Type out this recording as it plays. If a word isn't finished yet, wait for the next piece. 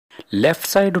Left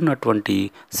side ఉన్నటువంటి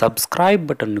subscribe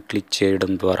బటన్ను click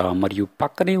చేయడం ద్వారా మరియు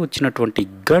పక్కనే వచ్చినటువంటి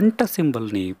గంట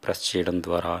సింబల్ని ప్రెస్ చేయడం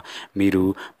ద్వారా మీరు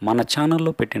మన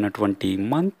ఛానల్లో పెట్టినటువంటి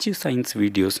మంచి సైన్స్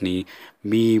వీడియోస్ని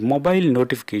మీ మొబైల్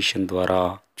నోటిఫికేషన్ ద్వారా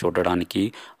చూడడానికి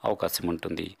అవకాశం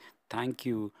ఉంటుంది. Thank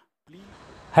you.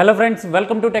 Hello friends,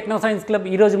 welcome to techno science club.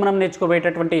 ఈరోజు మనం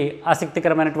నేర్చుకోబోయేటటువంటి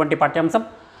ఆసక్తికరమైనటువంటి పాఠ్యాంశం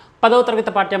 10వ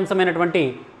తరగతి పాఠ్యాంశమైనటువంటి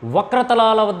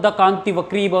వక్రతలాల వద్ద కాంతి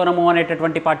వక్రీభవనము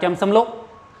అనేటటువంటి పాఠ్యాంశంలో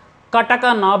కటక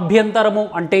నాభ్యంతరము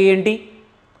అంటే ఏంటి,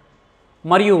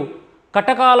 మరియు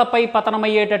కటకాలపై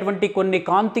పతనమయ్యేటటువంటి కొన్ని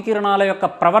కాంతి కిరణాల యొక్క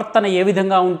ప్రవర్తన ఏ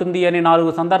విధంగా ఉంటుంది అని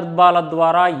 4 సందర్భాల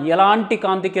ద్వారా ఎలాంటి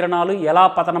కాంతి కిరణాలు ఎలా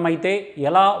పతనమైతే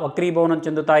ఎలా వక్రీభవనం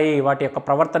చెందుతాయి, వాటి యొక్క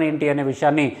ప్రవర్తన ఏంటి అనే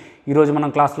విషయాన్ని ఈరోజు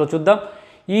మనం క్లాస్లో చూద్దాం.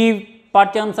 ఈ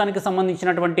పాఠ్యాంశానికి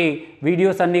సంబంధించినటువంటి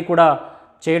వీడియోస్ అన్నీ కూడా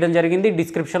చేయడం జరిగింది.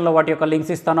 డిస్క్రిప్షన్లో వాటి యొక్క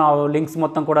లింక్స్ ఇస్తాను. ఆ లింక్స్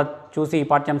మొత్తం కూడా చూసి ఈ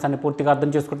పాఠ్యాంశాన్ని పూర్తిగా అర్థం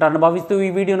చేసుకుంటారని భావిస్తూ ఈ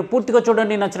వీడియోను పూర్తిగా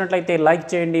చూడండి. నచ్చినట్లయితే లైక్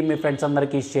చేయండి, మీ ఫ్రెండ్స్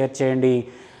అందరికీ షేర్ చేయండి.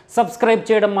 సబ్స్క్రైబ్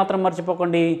చేయడం మాత్రం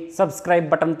మర్చిపోకండి. సబ్స్క్రైబ్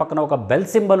బటన్ పక్కన ఒక బెల్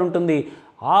సింబల్ ఉంటుంది.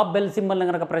 ఆ బెల్ సింబల్ని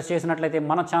కనుక ప్రెస్ చేసినట్లయితే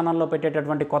మన ఛానల్లో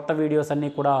పెట్టేటటువంటి కొత్త వీడియోస్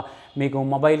అన్నీ కూడా మీకు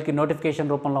మొబైల్కి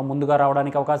నోటిఫికేషన్ రూపంలో ముందుగా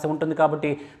రావడానికి అవకాశం ఉంటుంది.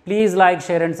 కాబట్టి please like,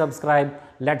 share and subscribe.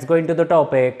 Let's go into the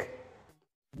topic.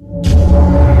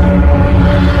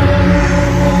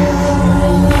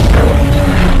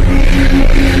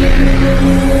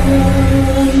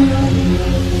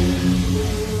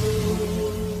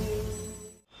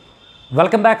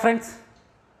 Welcome back friends.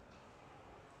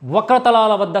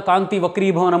 వక్రతలాల వద్ద కాంతి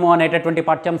వక్రీభవనము అనేటటువంటి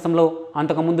పాఠ్యాంశంలో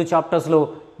అంతకుముందు చాప్టర్స్లో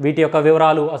వీటి యొక్క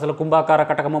వివరాలు, అసలు కుంభాకార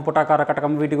కటకము, పుటాకార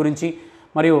కటకము, వీటి గురించి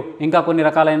మరియు ఇంకా కొన్ని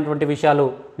రకాలైనటువంటి విషయాలు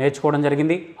నేర్చుకోవడం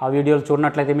జరిగింది. ఆ వీడియోలు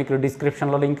చూడనట్లయితే మీకు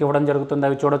డిస్క్రిప్షన్లో లింక్ ఇవ్వడం జరుగుతుంది,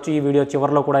 అవి చూడొచ్చు. ఈ వీడియో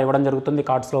చివరిలో కూడా ఇవ్వడం జరుగుతుంది,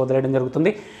 కార్డ్స్లో వదిలేయడం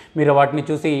జరుగుతుంది. మీరు వాటిని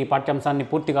చూసి ఈ పాఠ్యాంశాన్ని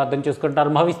పూర్తిగా అర్థం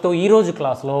చేసుకుంటారు భావిస్తూ ఈరోజు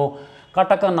క్లాస్లో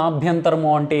కటక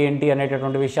నాభ్యంతరము అంటే ఏంటి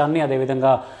అనేటటువంటి విషయాన్ని,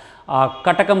 అదేవిధంగా ఆ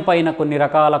కటకం పైన కొన్ని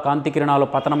రకాల కాంతి కిరణాలు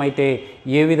పతనమైతే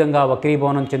ఏ విధంగా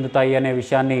వక్రీభవనం చెందుతాయి అనే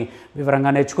విషయాన్ని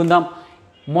వివరంగా నేర్చుకుందాం.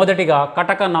 మొదటిగా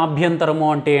కటక నాభ్యంతరము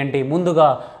అంటే ఏంటి? ముందుగా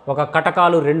ఒక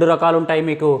కటకాలు 2 రకాలు ఉంటాయి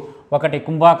మీకు. ఒకటి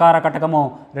కుంభాకార కటకము,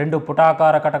 2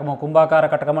 పుటాకార కటకము. కుంభాకార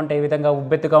కటకం అంటే ఈ విధంగా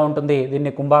ఉబ్బెత్తుగా ఉంటుంది,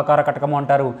 దీన్ని కుంభాకార కటకము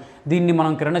అంటారు. దీన్ని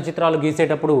మనం కిరణ చిత్రాలు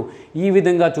గీసేటప్పుడు ఈ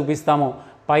విధంగా చూపిస్తాము.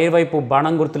 పైవైపు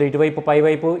బాణం గుర్తులు, ఇటువైపు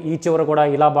పైవైపు, ఈ చివర కూడా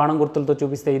ఇలా బాణం గుర్తులతో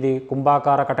చూపిస్తే ఇది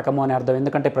కుంభాకార కటకము అని అర్థం.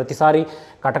 ఎందుకంటే ప్రతిసారి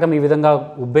కటకం ఈ విధంగా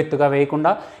ఉబ్బెత్తుగా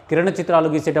వేయకుండా కిరణ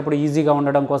చిత్రాలు గీసేటప్పుడు ఈజీగా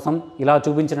ఉండడం కోసం ఇలా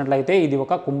చూపించినట్లయితే ఇది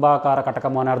ఒక కుంభాకార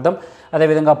కటకము అని అర్థం.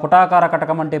 అదేవిధంగా పుటాకార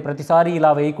కటకం అంటే ప్రతిసారి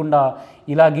ఇలా వేయకుండా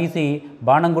ఇలా గీసి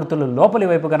బాణం గుర్తులు లోపలి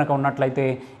వైపు కనుక ఉన్నట్లయితే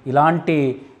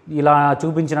ఇలా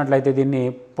చూపించినట్లయితే దీన్ని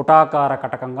పుటాకార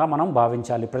కటకంగా మనం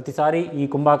భావించాలి. ప్రతిసారి ఈ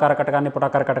కుంభాకార కటకాన్ని,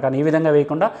 పుటాకార కటకాన్ని ఈ విధంగా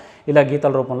వేయకుండా ఇలా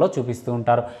గీతల రూపంలో చూపిస్తూ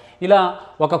ఉంటారు. ఇలా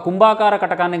ఒక కుంభాకార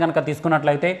కటకాన్ని కనుక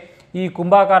తీసుకున్నట్లయితే ఈ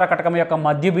కుంభాకార కటకం యొక్క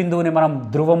మధ్య బిందువుని మనం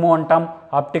ధ్రువము అంటాం,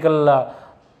 ఆప్టికల్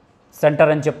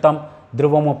సెంటర్ అని చెప్తాం,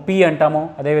 ధ్రువము P అంటాము.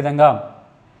 అదేవిధంగా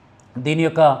దీని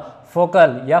యొక్క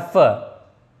ఫోకల్ F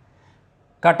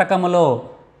కటకములో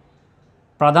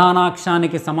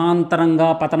ప్రధానాక్షానికి సమాంతరంగా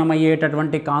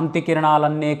పతనమయ్యేటటువంటి కాంతి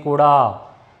కిరణాలన్నీ కూడా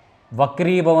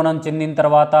వక్రీభవనం చెందిన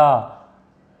తర్వాత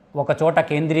ఒక చోట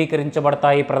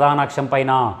కేంద్రీకరించబడతాయి ప్రధానాక్షం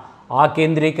పైన. ఆ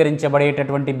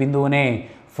కేంద్రీకరించబడేటటువంటి బిందువునే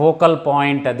ఫోకల్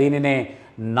పాయింట్, దీనినే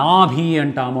నాభి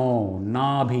అంటాము.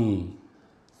 నాభి.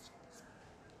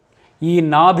 ఈ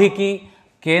నాభికి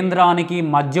కేంద్రానికి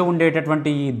మధ్య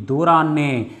ఉండేటటువంటి ఈ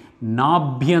దూరాన్నే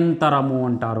నాభ్యంతరము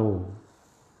అంటారు.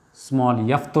 స్మాల్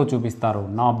ఎఫ్తో చూపిస్తారు,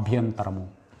 నాభ్యంతరము.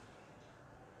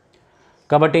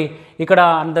 కాబట్టి ఇక్కడ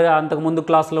అంతకుముందు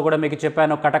క్లాస్లో కూడా మీకు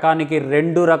చెప్పాను, కటకానికి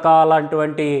 2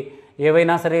 రకాలటువంటి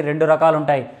ఏవైనా సరే 2 రకాలు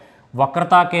ఉంటాయి.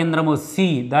 వక్రతా కేంద్రము C,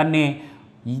 దాన్ని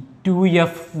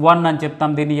 2F1 అని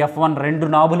చెప్తాం. దీన్ని F1,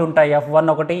 2 నాభులు ఉంటాయి, F1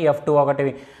 ఒకటి, F2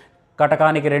 ఒకటి.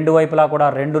 కటకానికి 2 వైపులా కూడా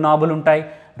 2 నాభులు ఉంటాయి,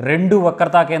 2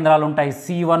 వక్రతా కేంద్రాలు ఉంటాయి.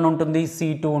 C1 ఉంటుంది,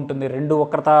 C2 ఉంటుంది. 2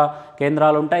 వక్రతా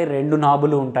కేంద్రాలు ఉంటాయి, 2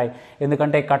 నాభులు ఉంటాయి.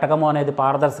 ఎందుకంటే కటకము అనేది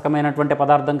పారదర్శకమైనటువంటి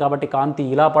పదార్థం కాబట్టి కాంతి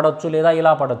ఇలా పడవచ్చు లేదా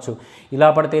ఇలా పడవచ్చు.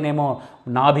 ఇలా పడితేనేమో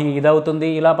నాభి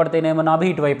ఇదవుతుంది, ఇలా పడితేనేమో నాభి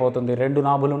ఇటువైపు అవుతుంది. 2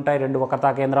 నాభులు ఉంటాయి, 2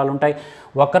 వక్రతా కేంద్రాలు ఉంటాయి.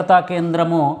 వక్రతా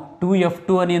కేంద్రము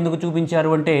 2F2 అని ఎందుకు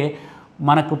చూపించారు అంటే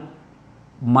మనకు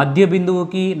మధ్య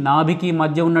బిందువుకి నాభికి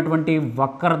మధ్య ఉన్నటువంటి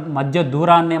మధ్య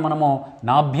దూరాన్నే మనము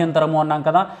నాభ్యంతరము అన్నాం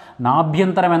కదా.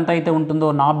 నాభ్యంతరం ఎంత అయితే ఉంటుందో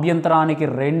నాభ్యంతరానికి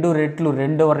 2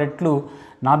 రెట్లు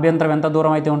నాభ్యంతరం ఎంత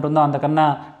దూరం అయితే ఉంటుందో అంతకన్నా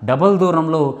డబల్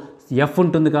దూరంలో F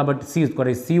ఉంటుంది కాబట్టి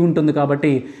C ఉంటుంది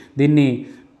కాబట్టి దీన్ని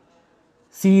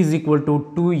C =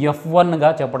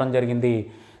 2F1గా చెప్పడం జరిగింది.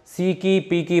 Cకి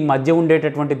Pకి మధ్య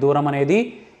ఉండేటటువంటి దూరం అనేది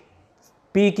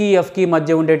పీకి ఎఫ్కి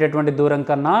మధ్య ఉండేటటువంటి దూరం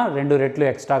కన్నా 2 రెట్లు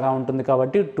ఎక్స్ట్రాగా ఉంటుంది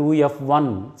కాబట్టి 2f1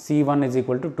 c1 is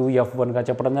equal to 2f1గా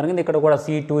చెప్పడం జరిగింది. ఇక్కడ కూడా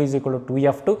c2 is equal to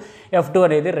 2f2, f2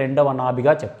 అనేది రెండవ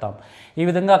నాభిగా చెప్తాం. ఈ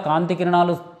విధంగా కాంతి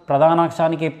కిరణాలు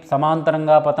ప్రధానాక్షానికి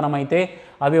సమాంతరంగా పతనమైతే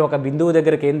అవి ఒక బిందువు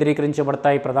దగ్గర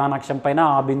కేంద్రీకరించబడతాయి ప్రధానాక్షం పైన.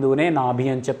 ఆ బిందువునే నాభి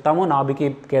అని చెప్తాము. నాభికి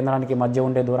కేంద్రానికి మధ్య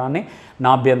ఉండే దూరాన్ని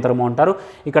నాభ్యంతరము అంటారు.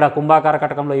 ఇక్కడ కుంభాకార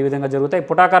కటకంలో ఈ విధంగా జరుగుతాయి.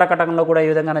 పుటాకార కటకంలో కూడా ఈ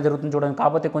విధంగానే జరుగుతుంది చూడండి.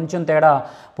 కాకపోతే కొంచెం తేడా,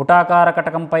 పుటాకార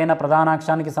కటకం పైన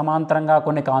ప్రధానాక్షానికి సమాంతరంగా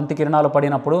కొన్ని కాంతి కిరణాలు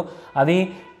పడినప్పుడు అవి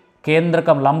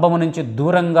కేంద్రకం లంబము నుంచి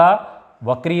దూరంగా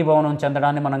వక్రీభవనం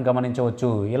చెందడాన్ని మనం గమనించవచ్చు.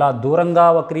 ఇలా దూరంగా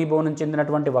వక్రీభవనం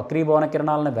చెందినటువంటి వక్రీభవన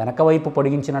కిరణాలను వెనక వైపు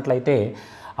పొడిగించినట్లయితే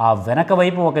ఆ వెనక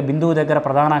వైపు ఒక బిందువు దగ్గర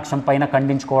ప్రధానాక్షం పైన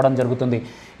ఖండించుకోవడం జరుగుతుంది.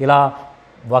 ఇలా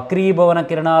వక్రీభవన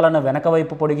కిరణాలను వెనక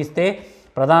వైపు పొడిగిస్తే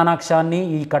ప్రధానాక్షాన్ని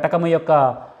ఈ కటకము యొక్క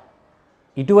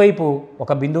ఇటువైపు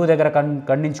ఒక బిందువు దగ్గర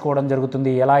ఖండించుకోవడం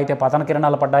జరుగుతుంది. ఎలా అయితే పతన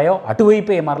కిరణాలు పడ్డాయో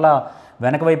అటువైపే మరలా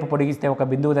వెనక వైపు పొడిగిస్తే ఒక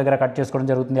బిందువు దగ్గర కట్ చేసుకోవడం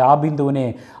జరుగుతుంది. ఆ బిందువునే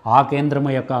ఆ కేంద్రము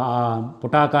యొక్క ఆ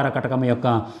పుటాకార కటకం యొక్క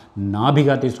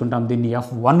నాభిగా తీసుకుంటాం. దీన్ని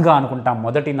f1గా అనుకుంటాం,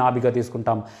 మొదటి నాభిగా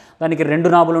తీసుకుంటాం. దానికి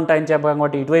 2 నాభులు ఉంటాయని చెప్పాం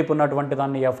కాబట్టి ఇటువైపు ఉన్నటువంటి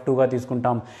దాన్ని f2గా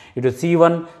తీసుకుంటాం. ఇటు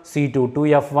c1 c2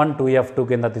 2f1 2f2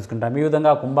 కింద తీసుకుంటాం. ఈ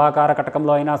విధంగా కుంభాకార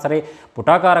కటకంలో అయినా సరే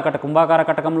కుంభాకార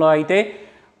కటకంలో అయితే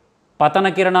పతన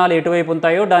కిరణాలు ఎటువైపు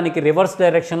ఉంటాయో దానికి రివర్స్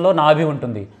డైరెక్షన్లో నాభి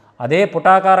ఉంటుంది. అదే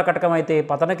పుటాకార కటకం అయితే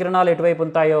పతన కిరణాలు ఎటువైపు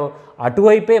ఉంటాయో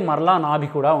అటువైపే మరలా నాభి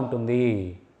కూడా ఉంటుంది.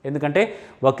 ఎందుకంటే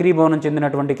వక్రీభవనం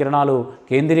చెందినటువంటి కిరణాలు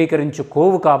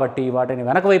కేంద్రీకరించుకోవు కాబట్టి వాటిని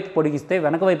వెనక వైపు పొడిగిస్తే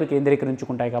వెనక వైపు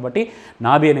కేంద్రీకరించుకుంటాయి కాబట్టి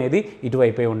నాభి అనేది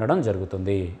ఇటువైపే ఉండడం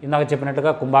జరుగుతుంది. ఇందాక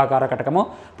చెప్పినట్టుగా కుంభాకార కటకము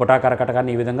పుటాకార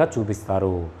కటకాన్ని ఈ విధంగా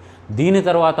చూపిస్తారు. దీని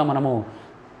తర్వాత మనము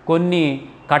కొన్ని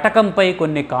కటకంపై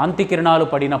కొన్ని కాంతి కిరణాలు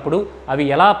పడినప్పుడు అవి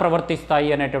ఎలా ప్రవర్తిస్తాయి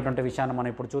అనేటటువంటి విషయాన్ని మనం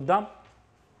ఇప్పుడు చూద్దాం.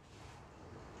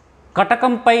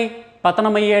 కటకంపై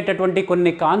పతనమయ్యేటటువంటి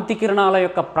కొన్ని కాంతి కిరణాల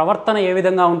యొక్క ప్రవర్తన ఏ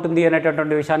విధంగా ఉంటుంది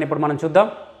అనేటటువంటి విషయాన్ని ఇప్పుడు మనం చూద్దాం.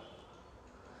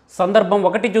 సందర్భం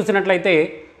 1 చూసినట్లయితే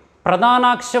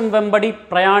ప్రధానాక్షం వెంబడి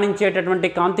ప్రయాణించేటటువంటి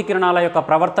కాంతి కిరణాల యొక్క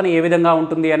ప్రవర్తన ఏ విధంగా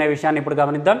ఉంటుంది అనే విషయాన్ని ఇప్పుడు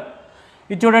గమనిద్దాం.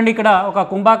 ఇది చూడండి, ఇక్కడ ఒక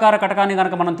కుంభాకార కటకాన్ని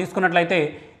కనుక మనం తీసుకున్నట్లయితే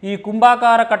ఈ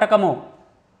కుంభాకార కటకము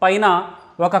పైన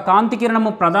ఒక కాంతి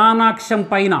కిరణము ప్రధానాక్షం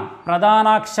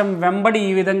వెంబడి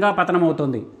ఈ విధంగా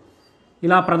పతనమవుతుంది.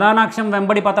 ఇలా ప్రధానాక్షం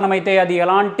వెంబడి పతనమైతే అది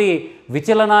ఎలాంటి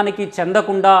విచలనానికి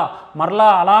చెందకుండా మరలా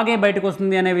అలాగే బయటకు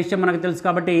వస్తుంది అనే విషయం మనకు తెలుసు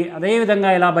కాబట్టి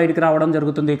అదేవిధంగా ఇలా బయటకు రావడం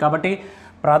జరుగుతుంది. కాబట్టి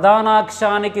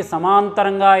ప్రధానాక్షానికి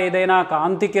సమాంతరంగా ఏదైనా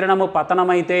కాంతి కిరణము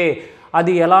పతనమైతే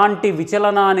అది ఎలాంటి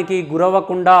విచలనానికి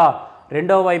గురవ్వకుండా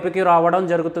రెండవ వైపుకి రావడం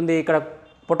జరుగుతుంది. ఇక్కడ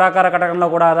పుటాకార కటకంలో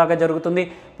కూడా అలాగే జరుగుతుంది.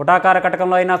 పుటాకార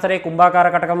కటకంలో అయినా సరే కుంభాకార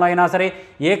కటకంలో అయినా సరే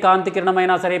ఏ కాంతి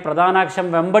కిరణమైనా సరే ప్రధానాక్షం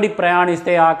వెంబడి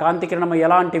ప్రయాణిస్తే ఆ కాంతి కిరణం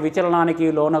ఎలాంటి విచలనానికి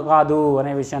లోను కాదు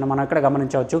అనే విషయాన్ని మనం ఇక్కడ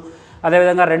గమనించవచ్చు.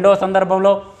 అదేవిధంగా రెండవ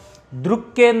సందర్భంలో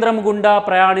దృక్కేంద్రం గుండా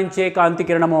ప్రయాణించే కాంతి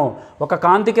కిరణము, ఒక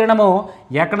కాంతి కిరణము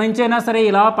ఎక్కడి నుంచైనా సరే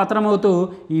ఇలా పతనమవుతూ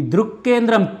ఈ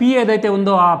దృక్కేంద్రం P ఏదైతే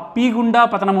ఉందో ఆ P గుండా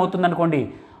పతనమవుతుంది అనుకోండి.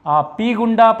 ఆ P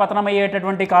గుండా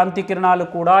పతనమయ్యేటటువంటి కాంతి కిరణాలు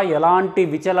కూడా ఎలాంటి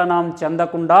విచలనం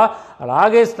చెందకుండా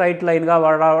అలాగే స్ట్రైట్ లైన్గా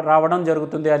రావడం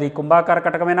జరుగుతుంది. అది కుంభాకార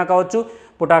కటకమైనా కావచ్చు,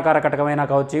 పుటాకార కటకమైనా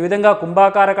కావచ్చు. ఈ విధంగా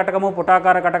కుంభాకార కటకము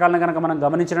పుటాకార కటకాలను కనుక మనం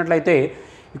గమనించినట్లయితే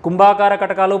ఈ కుంభాకార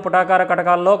కటకాలు పుటాకార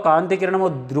కటకాల్లో కాంతి కిరణము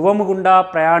ధ్రువము గుండా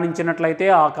ప్రయాణించినట్లయితే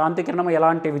ఆ కాంతి కిరణము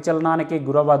ఎలాంటి విచలనానికి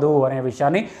గురవదు అనే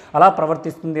విషయాన్ని అలా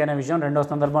ప్రవర్తిస్తుంది అనే విషయం రెండవ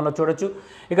సందర్భంలో చూడొచ్చు.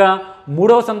 ఇక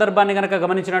మూడవ సందర్భాన్ని కనుక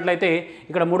గమనించినట్లయితే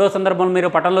ఇక్కడ మూడవ సందర్భంలో మీరు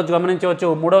పటంలో గమనించవచ్చు.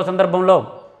 మూడవ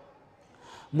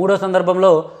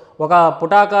సందర్భంలో ఒక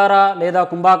పుటాకార లేదా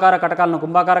కుంభాకార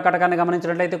కటకాన్ని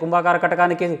గమనించినట్లయితే కుంభాకార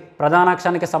కటకానికి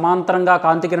ప్రధానాక్షానికి సమాంతరంగా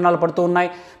కాంతి కిరణాలు పడుతూ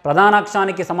ఉన్నాయి.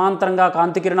 ప్రధానాక్షానికి సమాంతరంగా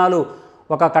కాంతి కిరణాలు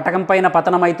ఒక కటకం పైన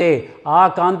పతనమైతే ఆ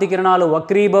కాంతి కిరణాలు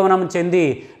వక్రీభవనం చెంది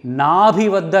నాభి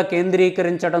వద్ద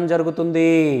కేంద్రీకరించడం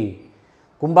జరుగుతుంది.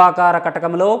 కుంభాకార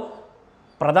కటకంలో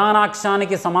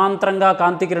ప్రధానాక్షానికి సమాంతరంగా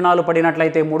కాంతి కిరణాలు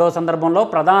పడినట్లయితే మూడవ సందర్భంలో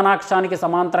ప్రధానాక్షానికి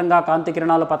సమాంతరంగా కాంతి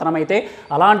కిరణాలు పతనమైతే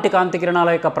అలాంటి కాంతి కిరణాల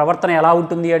యొక్క ప్రవర్తన ఎలా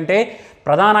ఉంటుంది అంటే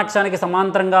ప్రధానాక్షానికి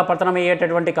సమాంతరంగా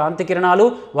పతనమయ్యేటటువంటి కాంతి కిరణాలు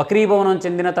వక్రీభవనం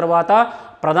చెందిన తర్వాత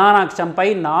ప్రధానాక్షంపై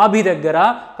నాభి దగ్గర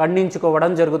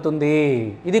ఖండించుకోవడం జరుగుతుంది.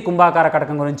 ఇది కుంభాకార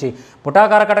కటకం గురించి.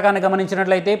 పుటాకార కటకాన్ని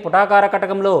గమనించినట్లయితే పుటాకార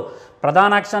కటకంలో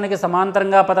ప్రధానాక్షానికి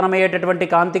సమాంతరంగా పతనమయ్యేటటువంటి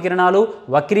కాంతి కిరణాలు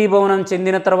వక్రీభవనం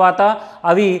చెందిన తర్వాత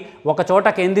అవి ఒక చోట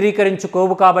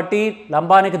కేంద్రీకరించుకోవు కాబట్టి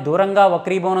లంబానికి దూరంగా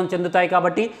వక్రీభవనం చెందుతాయి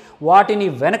కాబట్టి వాటిని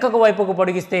వెనకకు వైపుకు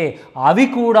పొడిగిస్తే అవి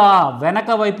కూడా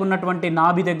వెనక వైపు ఉన్నటువంటి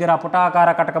నాభి దగ్గర పుటాకార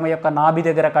కటకం యొక్క నాభి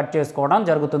దగ్గర కట్ చేసుకోవడం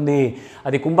జరుగుతుంది.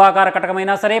 అది కుంభాకార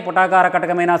కటకమైనా సరే పుటాకార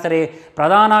కటకమైనా సరే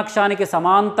ప్రధానాక్షానికి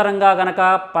సమాంతరంగా గనక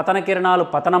పతన కిరణాలు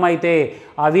పతనమైతే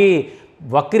అవి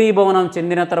వక్రీభవనం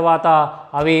చెందిన తర్వాత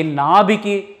అవి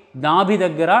నాభి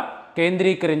దగ్గర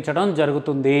కేంద్రీకరించడం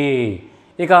జరుగుతుంది.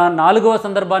 ఇక 4వ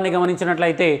సందర్భాన్ని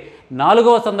గమనించినట్లయితే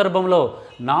 4వ సందర్భంలో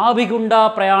నాభి గుండా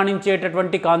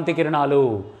ప్రయాణించేటటువంటి కాంతి కిరణాలు,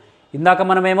 ఇందాక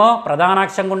మనమేమో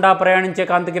ప్రధానాక్షం గుండా ప్రయాణించే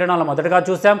కాంతి కిరణాలు మొదటగా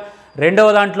చూసాం. రెండవ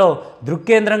దాంట్లో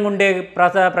దృక్కేంద్రం గుండే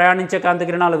ప్రయాణించే కాంతి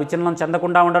కిరణాలు విచలనం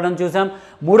చెందకుండా ఉండడం చూసాం.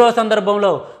 మూడవ సందర్భంలో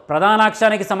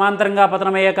ప్రధానాక్షానికి సమాంతరంగా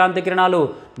పతనమయ్యే కాంతి కిరణాలు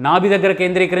నాభి దగ్గర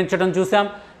కేంద్రీకరించడం చూసాం.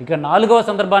 ఇక 4వ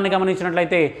సందర్భాన్ని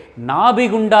గమనించినట్లయితే నాభి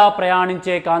గుండా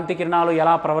ప్రయాణించే కాంతి కిరణాలు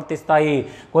ఎలా ప్రవర్తిస్తాయి.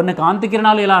 కొన్ని కాంతి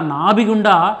కిరణాలు ఇలా నాభి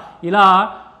గుండా ఇలా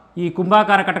ఈ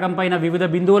కుంభాకార కటకం పైన వివిధ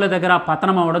బిందువుల దగ్గర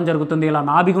పతనం అవ్వడం జరుగుతుంది. ఇలా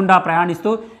నాభి గుండా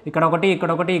ప్రయాణిస్తూ ఇక్కడొకటి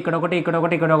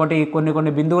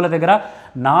కొన్ని బిందువుల దగ్గర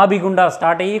నాభి గుండా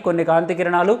స్టార్ట్ అయ్యి కొన్ని కాంతి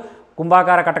కిరణాలు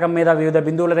కుంభాకార కటకం మీద వివిధ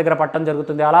బిందువుల దగ్గర పట్టడం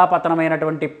జరుగుతుంది. అలా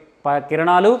పతనమైనటువంటి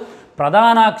కిరణాలు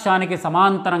ప్రధానాక్షానికి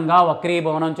సమాంతరంగా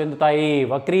వక్రీభవనం చెందుతాయి.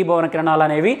 వక్రీభవన కిరణాలు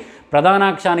అనేవి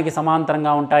ప్రధానాక్షానికి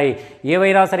సమాంతరంగా ఉంటాయి.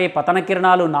 ఏవైనా సరే పతన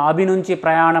కిరణాలు నాభి నుంచి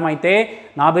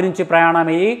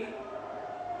ప్రయాణమయ్యి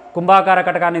కుంభాకార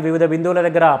కటకాన్ని వివిధ బిందువుల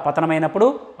దగ్గర పతనమైనప్పుడు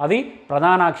అవి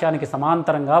ప్రధానాక్షానికి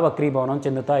సమాంతరంగా వక్రీభవనం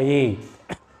చెందుతాయి.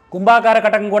 కుంభాకార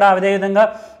కటకం కూడా అదేవిధంగా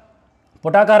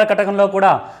పుటాకార కటకంలో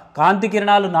కూడా కాంతి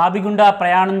కిరణాలు నాభి గుండా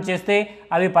ప్రయాణం చేస్తే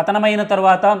అవి పతనమైన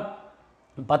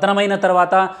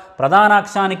తర్వాత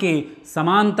ప్రధానాక్షానికి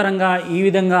సమాంతరంగా ఈ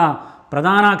విధంగా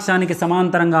ప్రధానాక్షానికి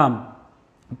సమాంతరంగా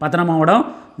పతనం అవడం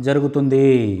జరుగుతుంది.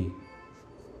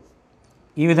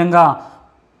 ఈ విధంగా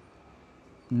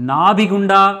నాభి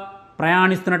గుండా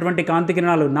ప్రయాణిస్తున్నటువంటి కాంతి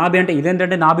కిరణాలు, నాభి అంటే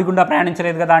ఇదేంటంటే నాభి గుండా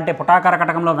ప్రయాణించలేదు కదా అంటే పుటాకార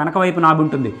కటకంలో వెనక వైపు నాభి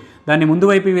ఉంటుంది, దాన్ని ముందు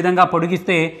వైపు ఈ విధంగా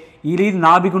పొడిగిస్తే ఇది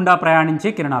నాభి గుండా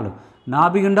ప్రయాణించే కిరణాలు.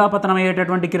 నాభి గుండా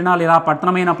పతనమయ్యేటటువంటి కిరణాలు ఇలా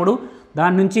పతనమైనప్పుడు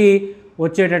దాని నుంచి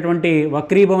వచ్చేటటువంటి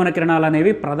వక్రీభవన కిరణాలు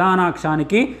అనేవి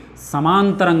ప్రధానాక్షానికి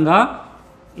సమాంతరంగా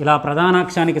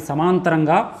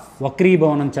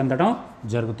వక్రీభవనం చెందడం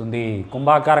జరుగుతుంది.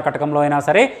 కుంభాకార కటకంలో అయినా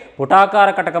సరే పుటాకార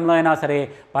కటకంలో అయినా సరే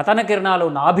పతన కిరణాలు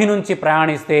నాభి నుంచి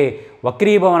ప్రయాణిస్తే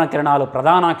వక్రీభవన కిరణాలు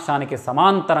ప్రధానాక్షానికి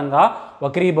సమాంతరంగా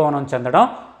వక్రీభవనం చెందడం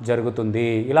జరుగుతుంది.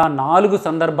 ఇలా 4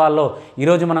 సందర్భాల్లో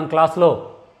ఈరోజు మనం క్లాస్లో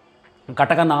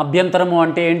కటక నాభ్యంతరము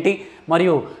అంటే ఏంటి,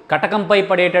 మరియు కటకంపై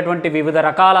పడేటటువంటి వివిధ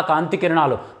రకాల కాంతి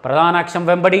కిరణాలు ప్రధానాక్షం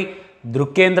వెంబడి,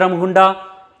 దృక్కేంద్రం గుండా,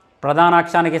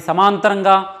 ప్రధానాక్షానికి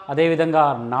సమాంతరంగా, అదేవిధంగా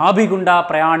నాభి గుండా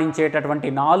ప్రయాణించేటటువంటి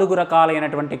 4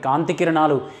 రకాలైనటువంటి కాంతి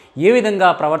కిరణాలు ఏ విధంగా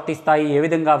ప్రవర్తిస్తాయి, ఏ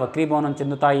విధంగా వక్రీభవనం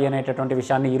చెందుతాయి అనేటటువంటి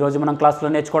విషయాన్ని ఈరోజు మనం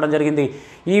క్లాస్లో నేర్చుకోవడం జరిగింది.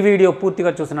 ఈ వీడియో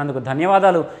పూర్తిగా చూసినందుకు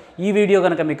ధన్యవాదాలు. ఈ వీడియో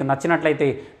కనుక మీకు నచ్చినట్లయితే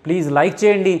ప్లీజ్ లైక్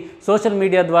చేయండి, సోషల్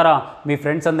మీడియా ద్వారా మీ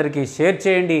ఫ్రెండ్స్ అందరికీ షేర్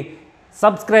చేయండి.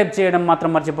 సబ్స్క్రైబ్ చేయడం మాత్రం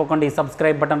మర్చిపోకండి.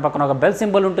 సబ్స్క్రైబ్ బటన్ పక్కన ఒక బెల్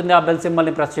సింబల్ ఉంటుంది, ఆ బెల్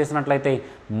సింబల్ని ప్రెస్ చేసినట్లయితే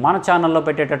మన ఛానల్లో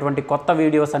పెట్టేటటువంటి కొత్త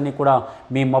వీడియోస్ అన్నీ కూడా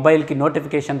మీ మొబైల్కి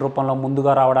నోటిఫికేషన్ రూపంలో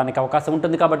ముందుగా రావడానికి అవకాశం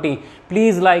ఉంటుంది. కాబట్టి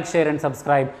please like, share and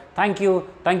subscribe.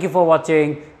 Thank you for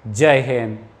watching. జై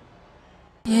హింద్.